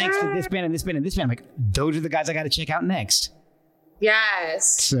 thanks to this band and this band and this band, I'm like, those are the guys I got to check out next.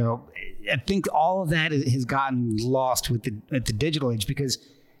 Yes. So I think all of that has gotten lost with the digital age because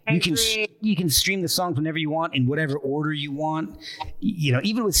you can stream the songs whenever you want in whatever order you want.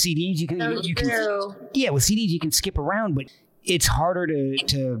 Even with CDs, with CDs you can skip around, but it's harder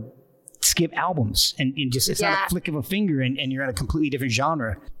to skip albums and just it's not a flick of a finger and you're in a completely different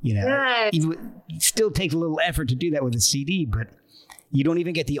genre. You know, Yes. it still takes a little effort to do that with a CD, but you don't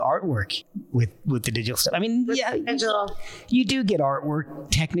even get the artwork with the digital stuff. I mean, Digital. you do get artwork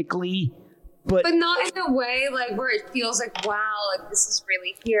technically, but not in a way like where it feels like, wow, like this is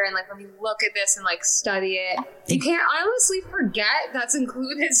really here, and like let me look at this and like study it. You can't. I honestly forget that's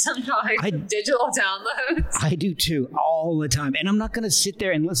included sometimes with digital downloads. I do too, all the time. And I'm not going to sit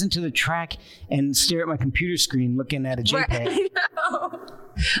there and listen to the track and stare at my computer screen looking at a JPEG. I know.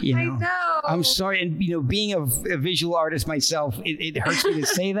 You know? I know. I'm sorry, and being a visual artist myself, it hurts me to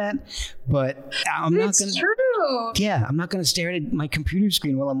say that, but I'm not going to. It's true. Yeah, I'm not going to stare at my computer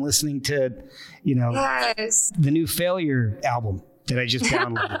screen while I'm listening to, Yes. the new Failure album that I just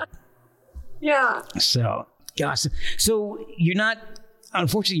downloaded. Yeah. So, gosh, so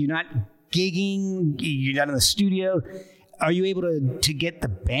unfortunately, you're not gigging, you're not in the studio. Are you able to get the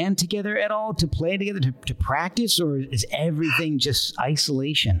band together at all, to play together, to practice, or is everything just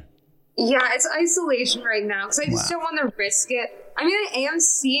isolation? Yeah, it's isolation right now because I just don't want to risk it. I mean, I am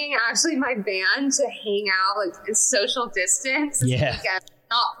seeing actually my band to hang out like in social distance this weekend,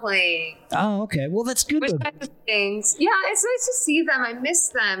 not playing. Oh, okay. Well, that's good. Which kind of things. Yeah, it's nice to see them. I miss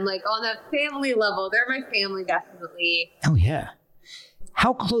them, like on a family level. They're my family, definitely. Oh, yeah.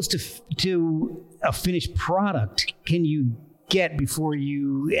 How close to a finished product can you get before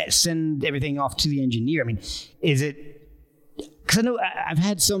you send everything off to the engineer? I mean, is it... Because I know I've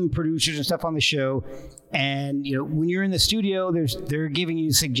had some producers and stuff on the show, and when you're in the studio, they're giving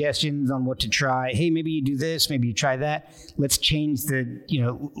you suggestions on what to try. Hey, maybe you do this, maybe you try that. Let's change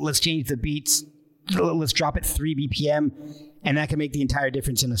the beats. Let's drop it 3 BPM, and that can make the entire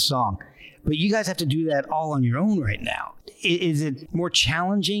difference in a song. But you guys have to do that all on your own right now. Is it more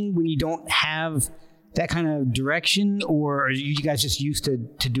challenging when you don't have that kind of direction, or are you guys just used to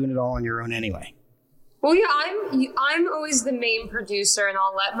doing it all on your own anyway? Well, yeah, I'm always the main producer, and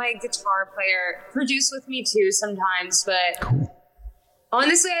I'll let my guitar player produce with me too sometimes. But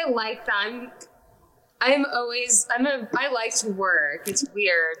honestly, I like that. I like to work. It's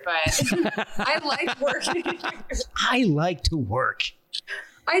weird, but I like working. I like to work.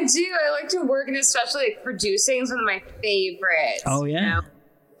 I do. I like to work, and especially like producing is one of my favorites. Oh yeah.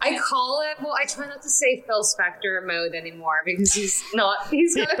 I call it. Well, I try not to say Phil Spector mode anymore because he's kind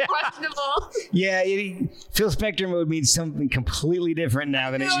of questionable. Yeah, Phil Spector mode means something completely different now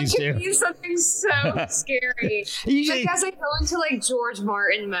than it used to. It means something so scary. Usually, I guess I go into like George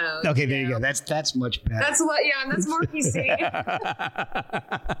Martin mode. Okay, there you go. That's much better. That's more PC.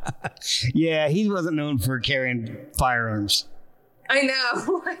 Yeah, he wasn't known for carrying firearms. I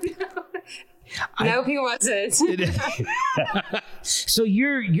know. No, he wasn't. So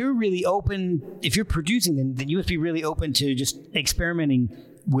you're really open. If you're producing, then you must be really open to just experimenting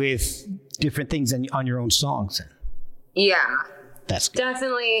with different things on your own songs. Yeah, that's good.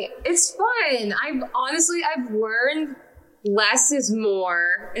 Definitely. It's fun. I've learned less is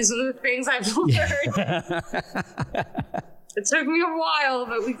more. Is one of the things I've learned. It took me a while,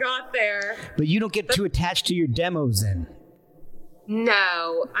 but we got there. But you don't get too attached to your demos, then.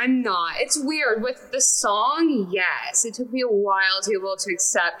 No, I'm not. It's weird. With the song, yes. It took me a while to be able to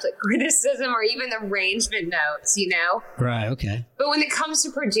accept like criticism or even arrangement notes, Right, okay. But when it comes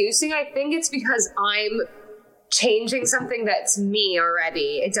to producing, I think it's because I'm changing something that's me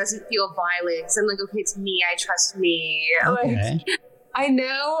already. It doesn't feel violent. So I'm like, okay, it's me. I trust me. Okay. Like, I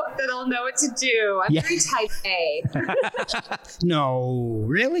know that I'll know what to do. I'm very type A. No,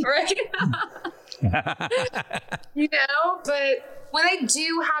 really? Right? But when I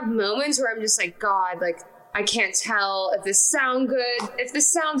do have moments where I'm just like, God, like, I can't tell if this sounds good,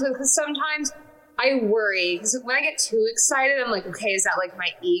 because sometimes I worry, because when I get too excited, I'm like, okay, is that like my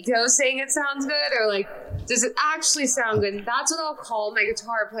ego saying it sounds good, or like, does it actually sound good? And that's when I'll call my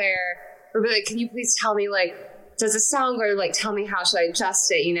guitar player or be like, can you please tell me, like, does it sound good, or like, tell me how should I adjust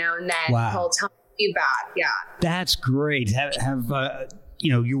it, and then he'll tell me feedback. Yeah, that's great. Have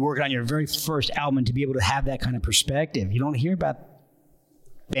you're working on your very first album, and to be able to have that kind of perspective. You don't hear about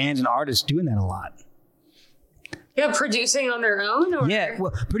bands and artists doing that a lot. Yeah, producing on their own? Or? Yeah,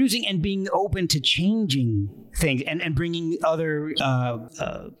 well, producing and being open to changing things and bringing other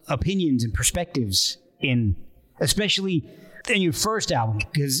opinions and perspectives in, especially in your first album,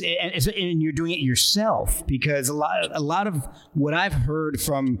 and you're doing it yourself, because a lot of what I've heard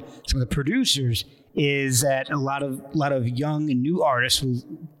from some of the producers is that a lot of young and new artists will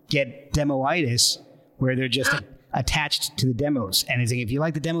get demoitis, where they're just attached to the demos, and it's like, if you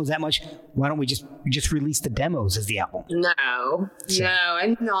like the demos that much, why don't we just release the demos as the album? No,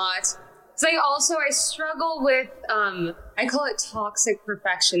 I'm not. So I struggle with I call it toxic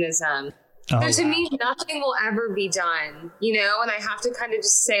perfectionism. So to me, nothing will ever be done, you know, and I have to kind of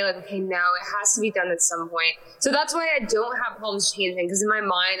just say like, okay, no, it has to be done at some point. So that's why I don't have problems changing, because in my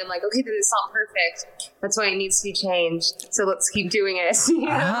mind, I'm like, okay, then it's not perfect. That's why it needs to be changed. So let's keep doing it. You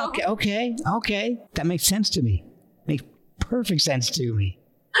know? Okay. That makes sense to me. Makes perfect sense to me.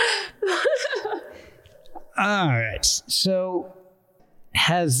 All right. So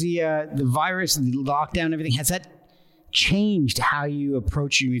has the virus, the lockdown, everything, has that changed how you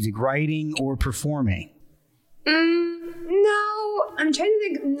approach your music writing or performing? No, I'm trying to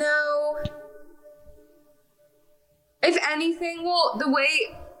think. No. If anything, well, the way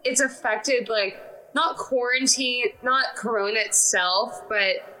it's affected, like, not quarantine, not Corona itself,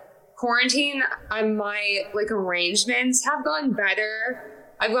 but quarantine, my, like, arrangements have gone better.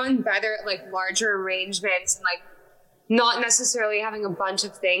 I've gotten better at, like, larger arrangements and, like, not necessarily having a bunch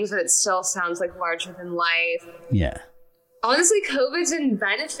of things, but it still sounds like larger than life. Yeah. Honestly, COVID's been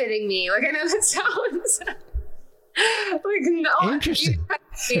benefiting me. Like, I know that sounds like not interesting.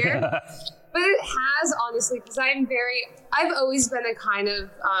 Weird, but it has, honestly, because I've always been a kind of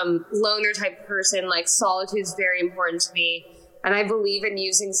loner type person. Like, solitude's very important to me. And I believe in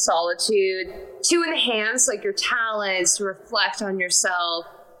using solitude to enhance, like, your talents, to reflect on yourself,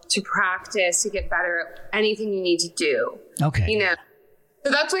 to practice, to get better at anything you need to do. Okay. You know? So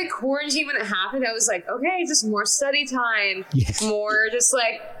that's why quarantine, when it happened, I was like, okay, just more study time, more just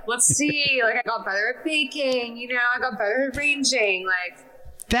like, let's see, like I got better at baking, you know, I got better at arranging, like.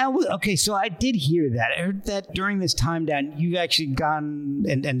 That was, okay, so I did hear that. I heard that during this time down, you've actually gone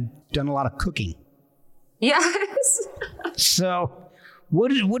and done a lot of cooking. Yes. So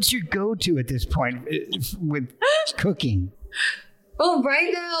what's your go-to at this point with cooking? Well,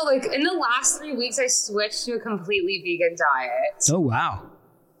 right now, like in the last 3 weeks, I switched to a completely vegan diet. Oh, wow.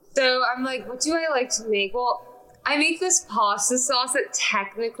 So I'm like, what do I like to make? Well, I make this pasta sauce that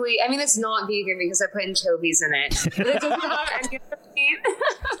technically, I mean, it's not vegan because I put anchovies in it. But it doesn't have any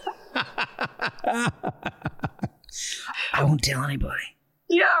I won't tell anybody.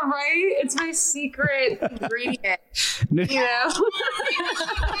 Yeah, right? It's my secret ingredient. You know?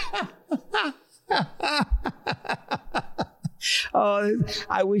 Oh,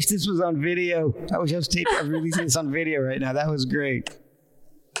 I wish this was on video. I wish I was releasing this on video right now. That was great.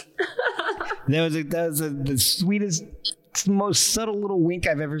 That was the sweetest, most subtle little wink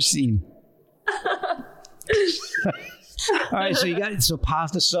I've ever seen. All right, so you got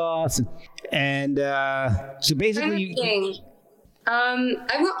pasta sauce and so basically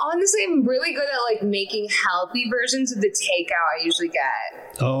I'm really good at like making healthy versions of the takeout I usually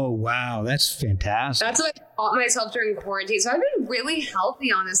get. Oh wow, that's fantastic. That's what I taught myself during quarantine. So I've been really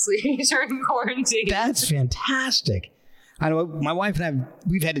healthy, honestly, during quarantine. That's fantastic. I know my wife and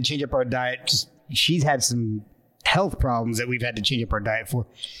we've had to change up our diet. She's had some health problems that we've had to change up our diet for,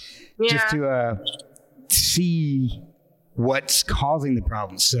 just to see what's causing the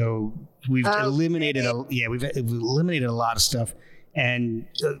problems. So we've eliminated we've eliminated a lot of stuff, and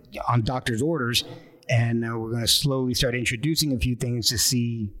on doctor's orders, and we're going to slowly start introducing a few things to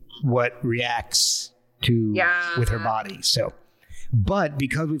see what reacts to with her body. So, but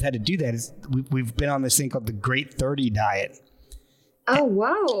because we've had to do that, we've been on this thing called the Great 30 diet. Oh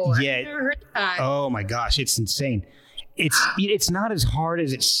wow! Yeah. I've never heard of that. Oh my gosh, it's insane. It's not as hard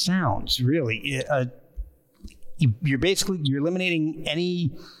as it sounds, really. You're eliminating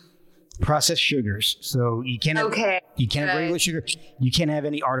any processed sugars. So you can't have regular sugar. You can't have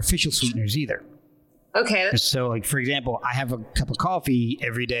any artificial sweeteners either. Okay. So, like, for example, I have a cup of coffee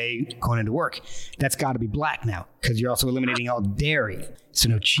every day going into work. That's got to be black now because you're also eliminating all dairy. So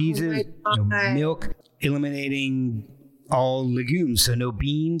no cheeses, no milk, eliminating all legumes. So no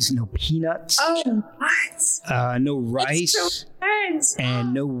beans, no peanuts. Oh, what? No rice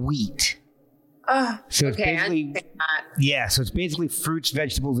and no wheat. So it's basically, so it's basically fruits,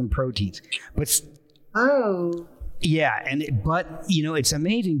 vegetables, and proteins. But but you know, it's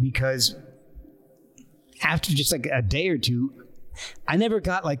amazing because after just like a day or two, I never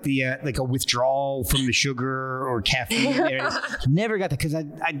got like the like a withdrawal from the sugar or caffeine. Never got that because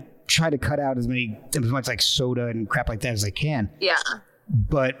I try to cut out as much like soda and crap like that as I can. Yeah.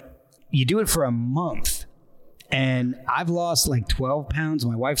 But you do it for a month, and I've lost like 12 pounds.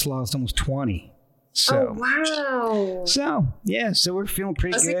 My wife's lost almost 20. So, wow. So we're feeling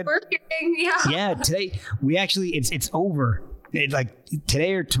pretty good. Working, yeah. Today we actually it's over. Like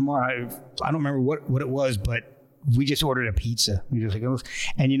today or tomorrow, I don't remember what it was, but we just ordered a pizza. We just like,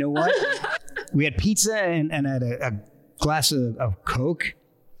 and you know what? We had pizza and had a glass of Coke,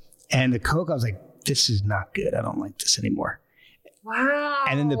 and the Coke, I was like, this is not good. I don't like this anymore. Wow.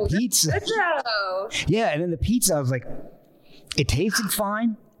 And then the pizza, and then the pizza, I was like, it tasted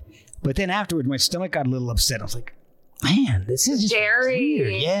fine. But then afterwards, my stomach got a little upset. I was like, man, this is just Jerry.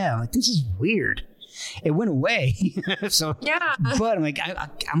 weird. Yeah, like this is weird. It went away. So Yeah. But I'm like,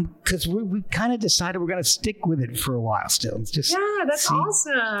 I'm because we kind of decided we're gonna stick with it for a while still. It's just Yeah, that's see.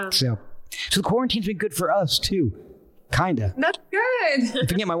 awesome. So the quarantine's been good for us too. Kinda. That's good.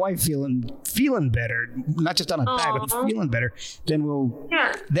 If we get my wife feeling better, not just on a bag, but Aw. feeling better, then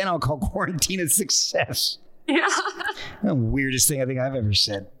Yeah. then I'll call quarantine a success. Yeah. The weirdest thing I think I've ever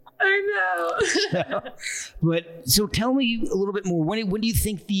said. I know. But so tell me a little bit more. When do you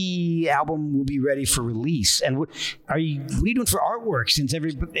think the album will be ready for release? And what are you doing for artwork since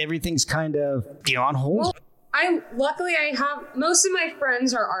everything's kind of on hold? Well, luckily I have most of my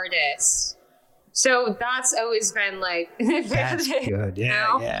friends are artists. So that's always been like That's good.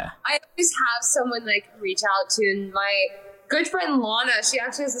 Yeah, yeah. I always have someone like reach out to, and my good friend Lana, she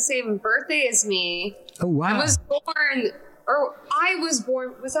actually has the same birthday as me. Oh wow. Was I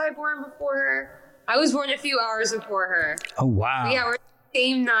born before her? I was born a few hours before her. Oh wow. But yeah, we're the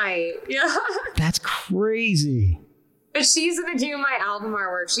same night. Yeah. That's crazy. But she's gonna do my album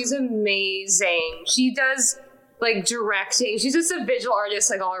artwork. She's amazing. She does like directing. She's just a visual artist,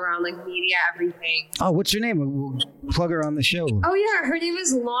 like all around, like media, everything. Oh, what's her name? We'll plug her on the show. Oh yeah, her name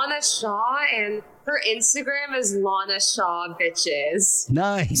is Lana Shaw, and her Instagram is Lana Shaw Bitches.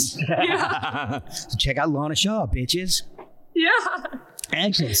 Nice. Yeah. So check out Lana Shaw, bitches. Yeah.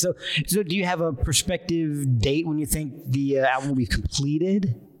 Excellent. So do you have a prospective date when you think the album will be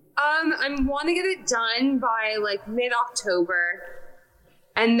completed? I want to get it done by like mid-October,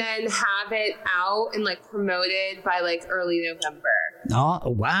 and then have it out and like promoted by like early November. Oh,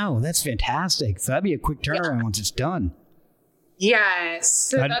 wow. That's fantastic. So that'd be a quick turnaround once it's done. Yes.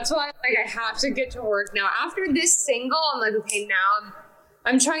 So that's why like I have to get to work now. After this single, I'm like, okay, now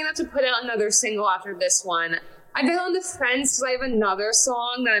I'm trying not to put out another single after this one. I've been on the fence because I have another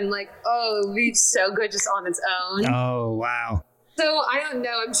song that I'm like, oh, it would be so good just on its own. Oh, wow. So I don't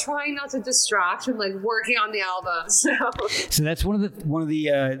know. I'm trying not to distract from like working on the album. So that's one of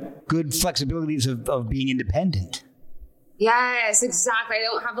the good flexibilities of being independent. Yes, exactly. I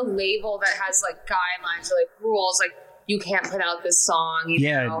don't have a label that has like guidelines or like rules. Like you can't put out this song.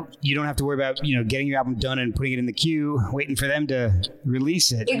 You know? You don't have to worry about getting your album done and putting it in the queue, waiting for them to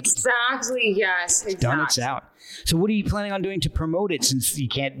release it. Exactly. Yes. Exactly. Done. It's out. So what are you planning on doing to promote it since you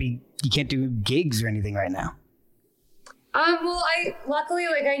can't do gigs or anything right now? Well, luckily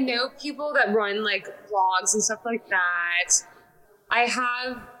I know people that run like vlogs and stuff like that. I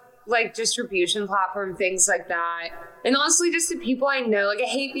have like distribution platform, things like that. And honestly, just the people I know, like I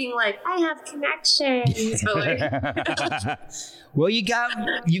hate being like, I have connections. But, like, well, you've got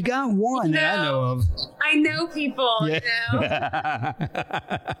one that I know of. I know people,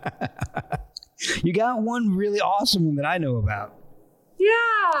 You got one really awesome one that I know about.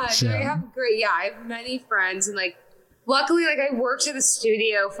 Yeah. So. I have many friends, and like luckily, like I worked at a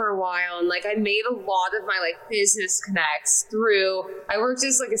studio for a while, and like I made a lot of my like business connects through. I worked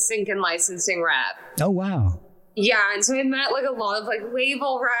as like a sync and licensing rep. Oh wow! Yeah, and so I met like a lot of like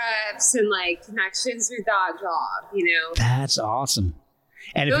label reps and like connections through that job. That's awesome.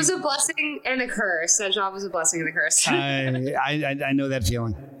 And it was a blessing and a curse. That job was a blessing and a curse. I know that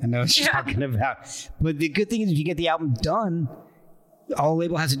feeling. I know what you're talking about. But the good thing is, if you get the album done, all a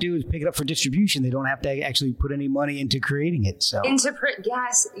label has to do is pick it up for distribution. They don't have to actually put any money into creating it. So into print,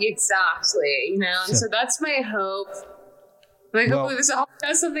 yes, exactly. And so that's my hope. Like, hopefully this album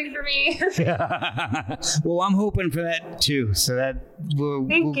does something for me. Well, I'm hoping for that too. So that we'll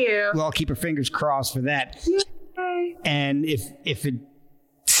all keep our fingers crossed for that. Yay. And if it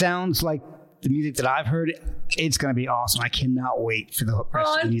sounds like the music that I've heard, it's going to be awesome. I cannot wait for the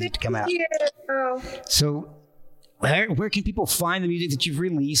rest of the music to come out. So where can people find the music that you've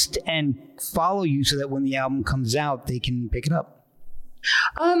released and follow you so that when the album comes out, they can pick it up?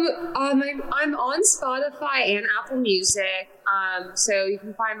 I'm on Spotify and Apple Music, so you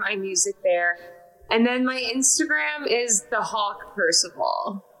can find my music there. And then my Instagram is The Hawk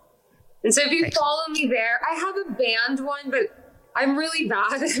Percival. And so if you follow me there, I have a band one, but I'm really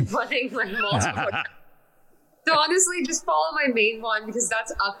bad at running like multiple. So honestly, just follow my main one because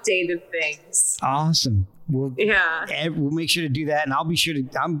that's updated things. Awesome. We'll make sure to do that, and I'll be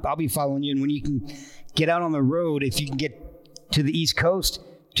following you. And when you can get out on the road, if you can get to the East Coast,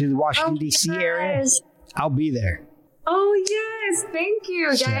 to the Washington D.C. area, I'll be there. Oh yes, thank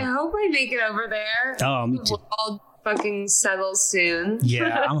you. Yeah, I hope I make it over there. Oh, me too. We'll all fucking settle soon.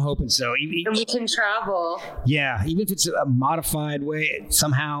 Yeah, I'm hoping so. And we can travel. Yeah, even if it's a modified way,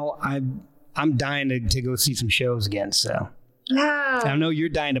 somehow I'm dying to go see some shows again. So yeah, I know you're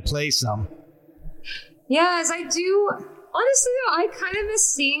dying to play some. Yes, I do. Honestly, though, I kind of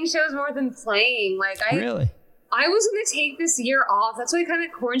miss seeing shows more than playing. Really? I was going to take this year off. That's why kind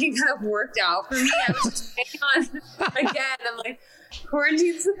of quarantine kind of worked out for me. I was just playing on again. I'm like,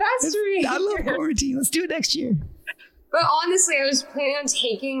 quarantine's the best for me. I love quarantine. Let's do it next year. But honestly, I was planning on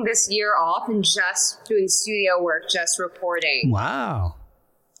taking this year off and just doing studio work, just recording. Wow.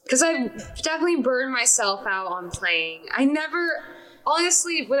 Because I definitely burned myself out on playing.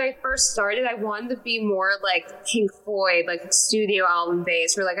 Honestly, when I first started, I wanted to be more like Pink Floyd, like studio album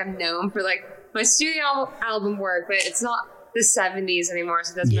based, where like I'm known for like my studio album work, but it's not the 70s anymore,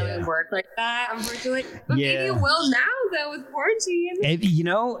 so it doesn't really work like that, unfortunately. But maybe it will now, though, with quarantine.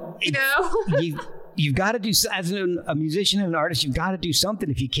 You've got to do, as a musician and an artist, you've got to do something.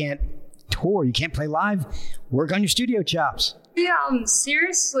 If you can't tour, you can't play live, work on your studio chops. Yeah,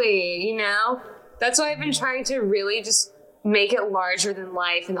 seriously, that's why I've been trying to really just make it larger than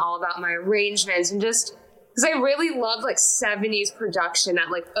life and all about my arrangements, and just because I really love like 70s production at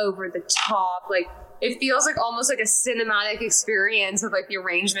like over the top, like it feels like almost like a cinematic experience with like the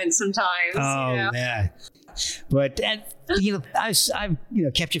arrangements sometimes. Man. But I've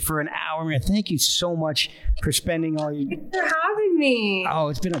kept you for an hour. Man, thank you so much for spending all your. Thanks for having me. Oh,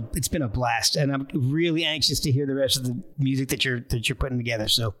 it's been a blast, and I'm really anxious to hear the rest of the music that you're putting together.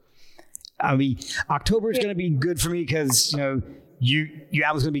 So, I mean, October is going to be good for me because your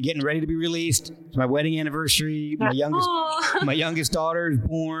album's going to be getting ready to be released. It's my wedding anniversary. My youngest daughter is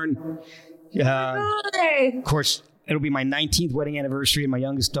born. Of course, it'll be my 19th wedding anniversary, and my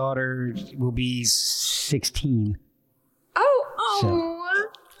youngest daughter will be 16.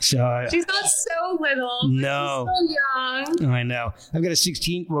 So she's not so little. No. She's so young. I know. I've got a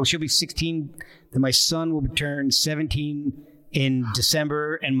 16. Well, she'll be 16. Then my son will turn 17 in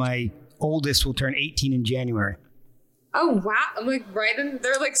December, and my oldest will turn 18 in January. Oh, wow. I'm like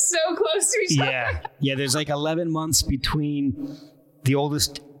they're like so close to each other. Yeah. There's like 11 months between the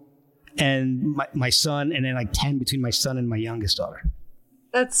oldest and my son, and then like 10 between my son and my youngest daughter.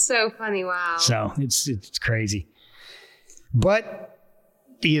 That's so funny. Wow. So it's crazy. But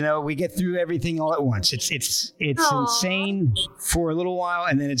we get through everything all at once. It's insane for a little while,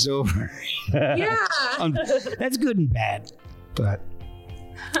 and then it's over. Yeah. That's good and bad. But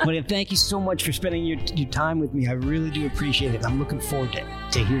thank you so much for spending your time with me. I really do appreciate it. I'm looking forward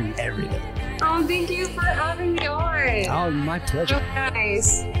to hearing everything. Oh, thank you for having me on. Oh, my pleasure. So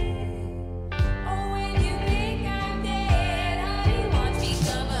nice.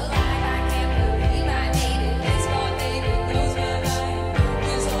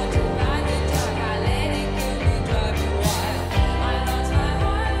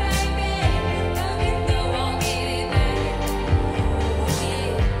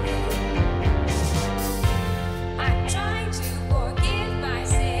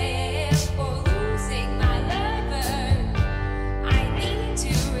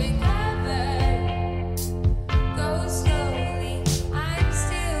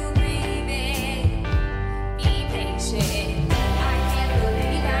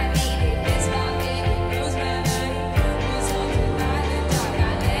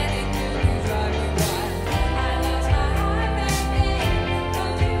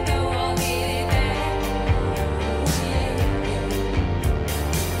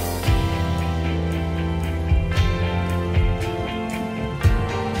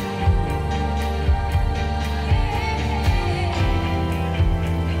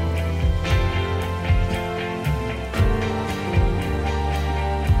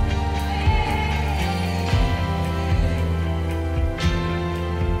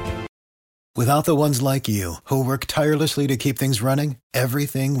 Without the ones like you, who work tirelessly to keep things running,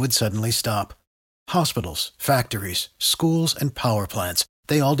 everything would suddenly stop. Hospitals, factories, schools, and power plants,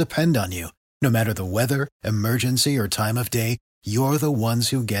 they all depend on you. No matter the weather, emergency, or time of day, you're the ones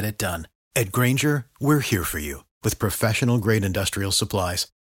who get it done. At Grainger, we're here for you with professional-grade industrial supplies.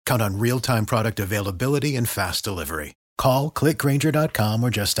 Count on real-time product availability and fast delivery. Call, clickgrainger.com, or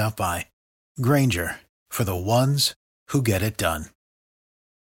just stop by. Grainger, for the ones who get it done.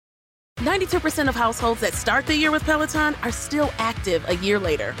 92% of households that start the year with Peloton are still active a year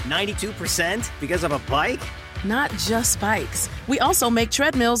later. 92% because of a bike? Not just bikes. We also make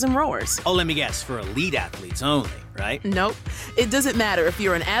treadmills and rowers. Oh, let me guess, for elite athletes only, right? Nope. It doesn't matter if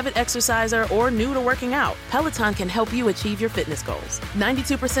you're an avid exerciser or new to working out. Peloton can help you achieve your fitness goals.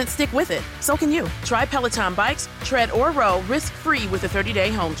 92% stick with it. So can you. Try Peloton bikes, tread or row risk-free with a 30-day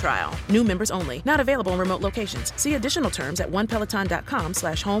home trial. New members only. Not available in remote locations. See additional terms at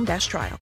onepeloton.com/home-trial.